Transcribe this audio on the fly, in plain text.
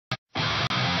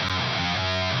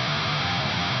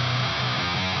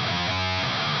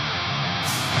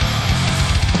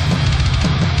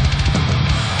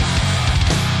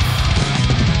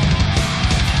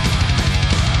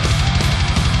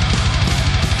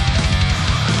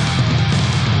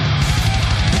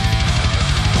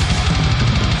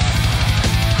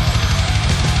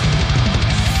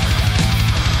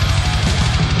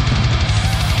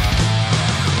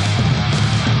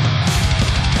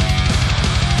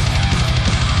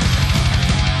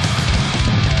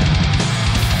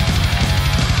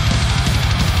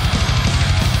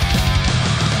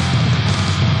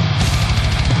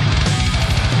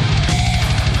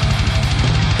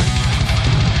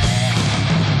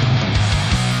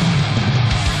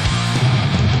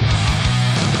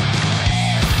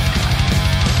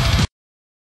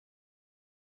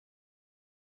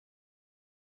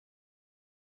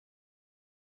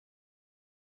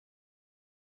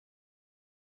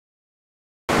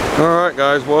Alright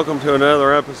guys, welcome to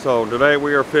another episode. Today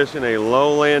we are fishing a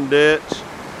lowland ditch. It's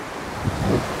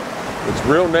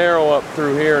real narrow up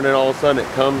through here, and then all of a sudden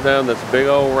it comes down this big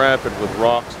old rapid with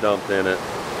rocks dumped in it.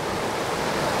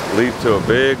 Leads to a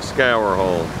big scour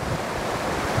hole.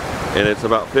 And it's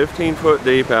about 15 foot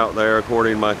deep out there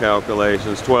according to my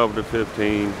calculations, 12 to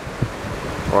 15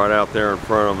 right out there in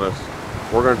front of us.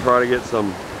 We're going to try to get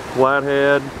some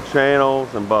flathead,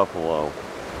 channels, and buffalo.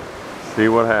 See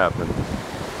what happens.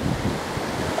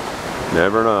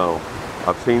 Never know.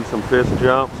 I've seen some fish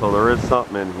jump, so there is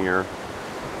something in here.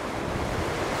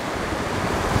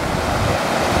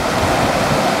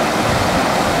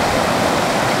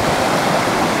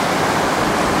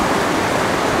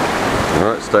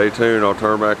 Alright, stay tuned. I'll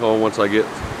turn back on once I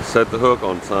set the hook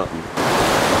on something.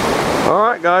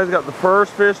 Alright guys, got the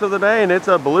first fish of the day, and it's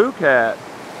a blue cat.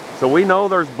 So we know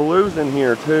there's blues in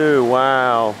here too.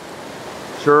 Wow.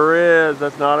 Sure is.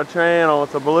 That's not a channel,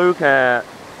 it's a blue cat.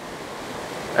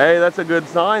 Hey, that's a good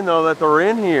sign though that they're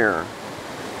in here.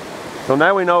 So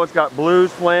now we know it's got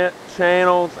blues,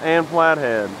 channels, and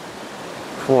flathead.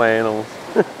 Flannels.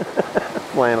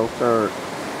 Flannel shirt.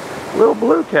 Little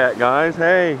blue cat, guys.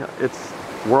 Hey,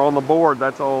 we're on the board.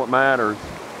 That's all that matters.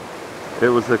 It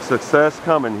was a success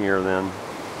coming here then.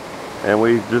 And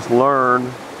we just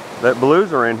learned that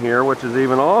blues are in here, which is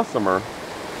even awesomer.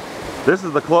 This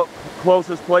is the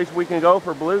closest place we can go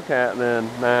for blue cat then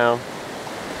now.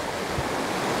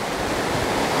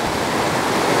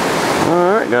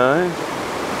 Alright guys,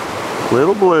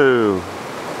 little blue.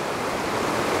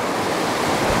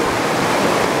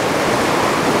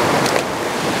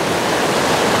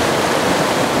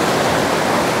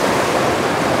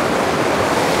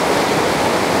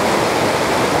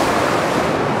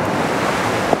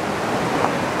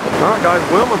 Alright guys,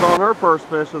 Wilma's on her first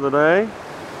fish of the day.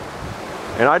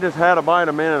 And I just had a bite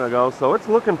a minute ago, so it's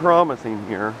looking promising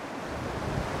here.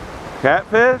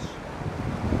 Catfish?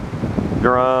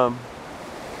 Drum.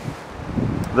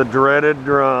 The dreaded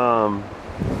drum.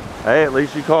 Hey, at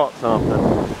least you caught something.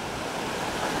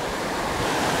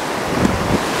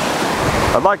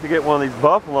 I'd like to get one of these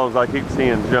buffaloes I keep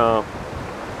seeing jump.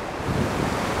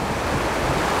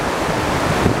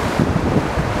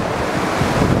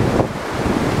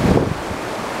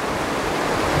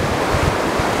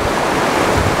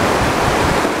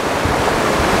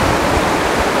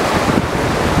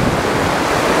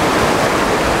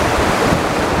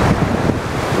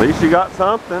 At least you got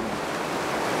something.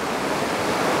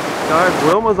 Guys,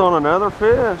 Wilma's on another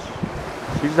fish.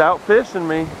 She's out fishing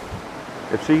me.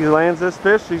 If she lands this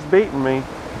fish, she's beating me.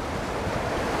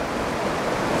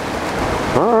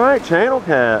 Alright, channel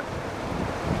cat.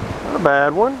 Not a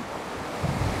bad one.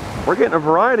 We're getting a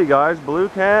variety, guys. Blue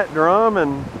cat, drum,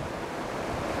 and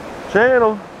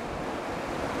channel.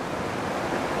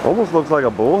 Almost looks like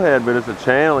a bullhead, but it's a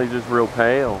channel. He's just real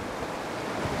pale.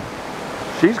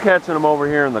 She's catching them over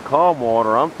here in the calm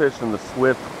water. I'm fishing the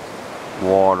swift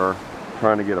water,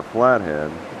 trying to get a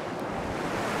flathead.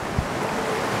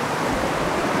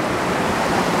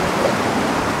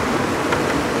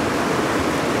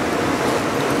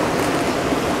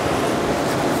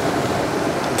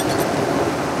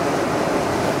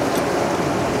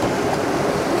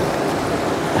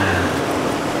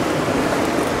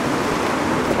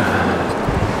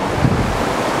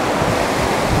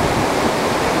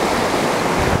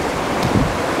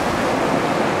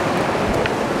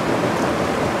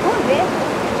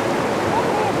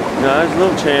 Nice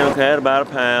little channel cat, about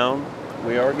a pound.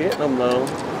 We are getting them though.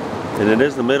 And it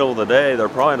is the middle of the day. They're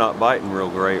probably not biting real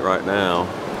great right now.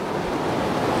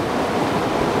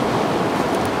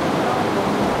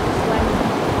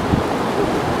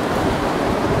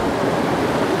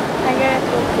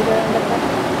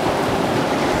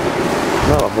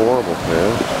 Not a horrible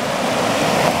fish.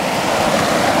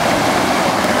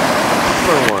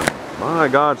 Another one. My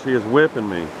God, she is whipping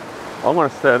me. I'm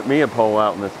going to set me a pole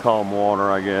out in this calm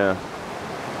water, I guess.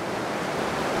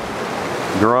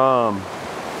 Drum.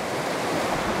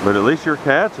 But at least you're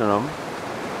catching them.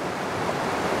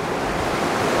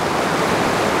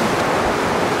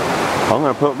 I'm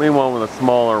going to put me one with a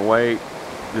smaller weight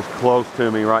just close to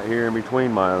me right here in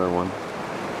between my other one.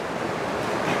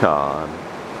 God.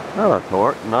 Not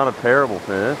a terrible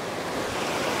fish.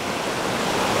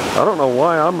 I don't know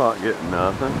why I'm not getting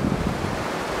nothing.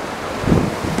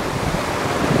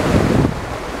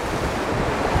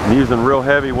 I'm using real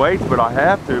heavy weights, but I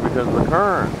have to because of the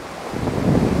current.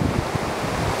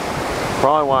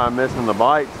 Probably why I'm missing the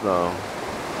bites though.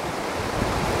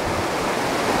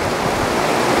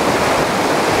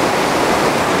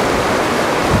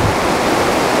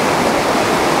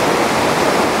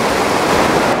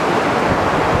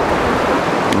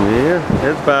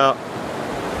 It's about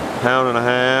a pound and a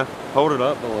half. Hold it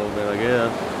up a little bit, I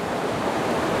guess.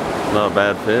 Not a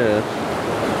bad fish.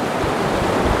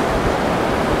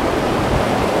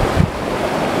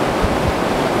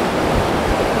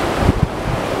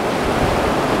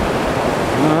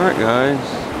 Alright guys,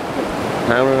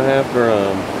 pound and a half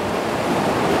drum.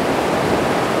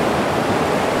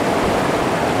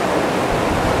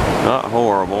 Not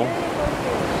horrible.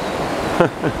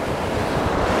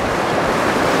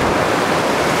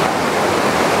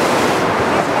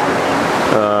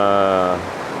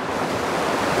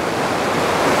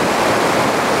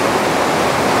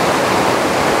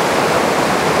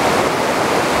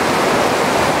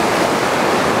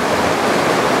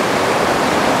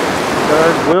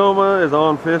 Wilma is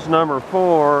on fish number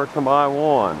 4 to my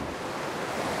 1.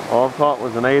 All I've caught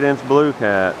was an 8-inch blue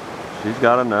cat. She's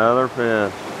got another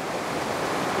fish.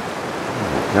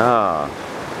 Oh my gosh.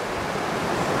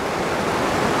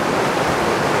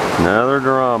 Another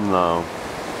drum though.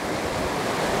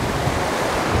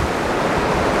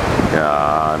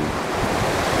 God.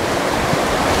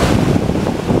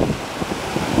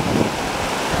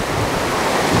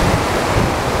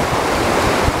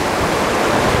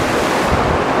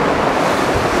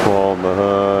 Swallowed the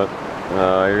hook.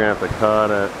 You're gonna have to cut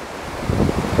it.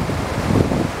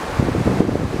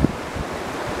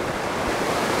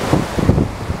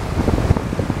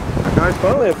 Guys,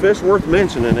 finally a fish worth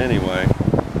mentioning anyway.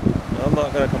 I'm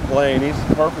not gonna complain. He's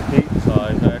perfect eating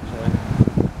size actually.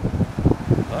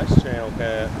 Nice channel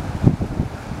cat.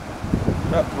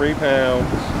 About 3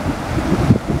 pounds.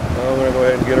 I'm gonna go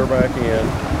ahead and get her back in.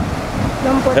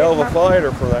 Hell of a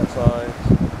fighter for that size.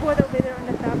 Put over there on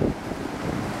the top.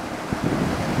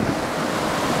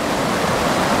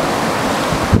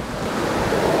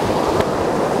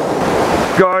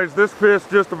 Guys, this fish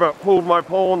just about pulled my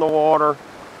pole in the water.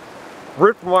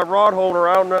 Ripped my rod holder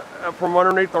out from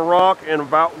underneath the rock and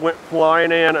about went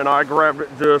flying in, and I grabbed it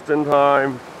just in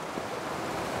time.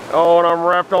 Oh, and I'm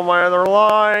wrapped on my other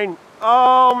line.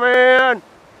 Oh man,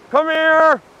 come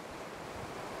here.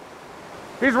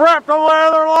 He's wrapped on my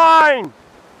other line.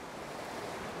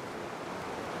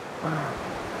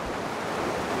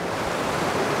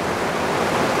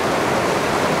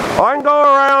 I can go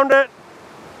around it.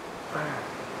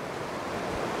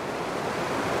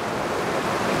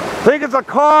 I think it's a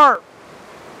carp.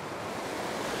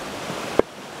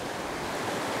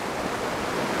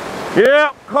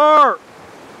 Yep, carp.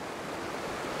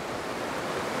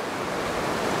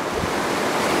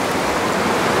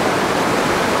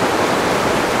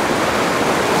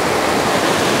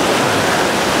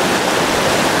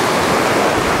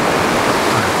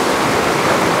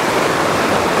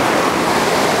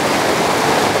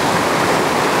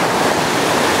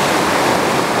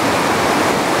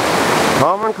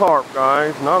 Common carp,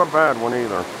 guys. Not a bad one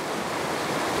either.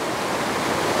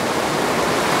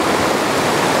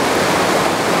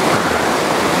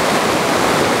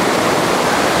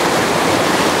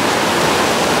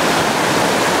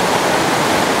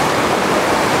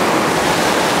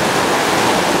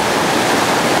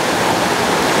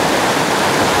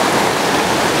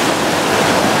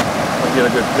 I'll get a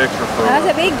good picture for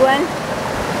That's a big one.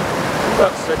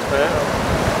 About 6 pounds.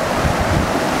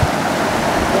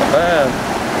 Not bad.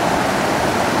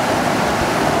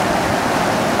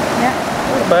 Yeah.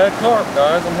 Not a bad carp,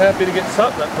 guys. I'm happy to get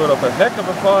something that put up a heck of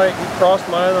a fight. He crossed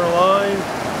my other line.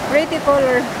 Pretty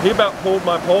color. He about pulled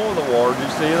my pole in the water. Did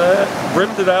you see that?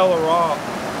 Ripped it out of the rock,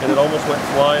 and it almost went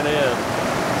flying in.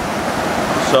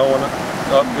 Showing it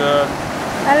up good.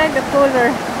 I like the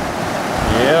color.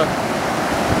 Yeah.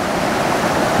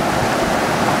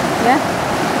 Yeah.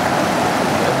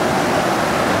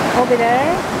 Over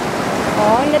there.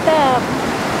 On the top.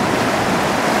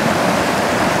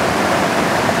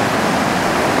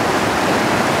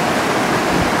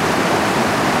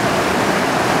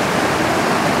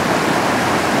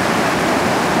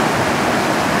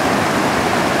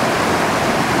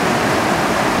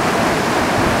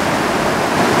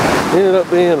 Ended up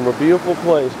being a beautiful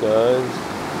place, guys.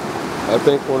 I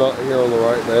think we're not here on the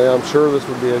right day. I'm sure this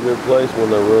would be a good place when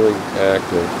they're really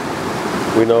active.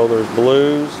 We know there's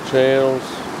blues, channels.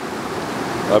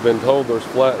 I've been told there's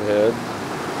flathead,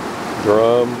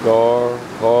 drum, gar,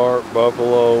 carp,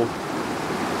 buffalo.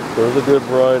 There's a good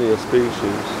variety of species.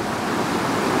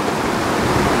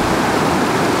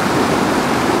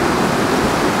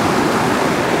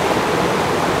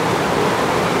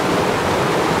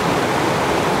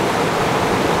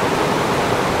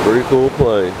 Pretty cool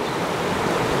place.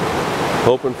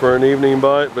 Hoping for an evening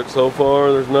bite, but so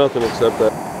far there's nothing except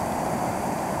that.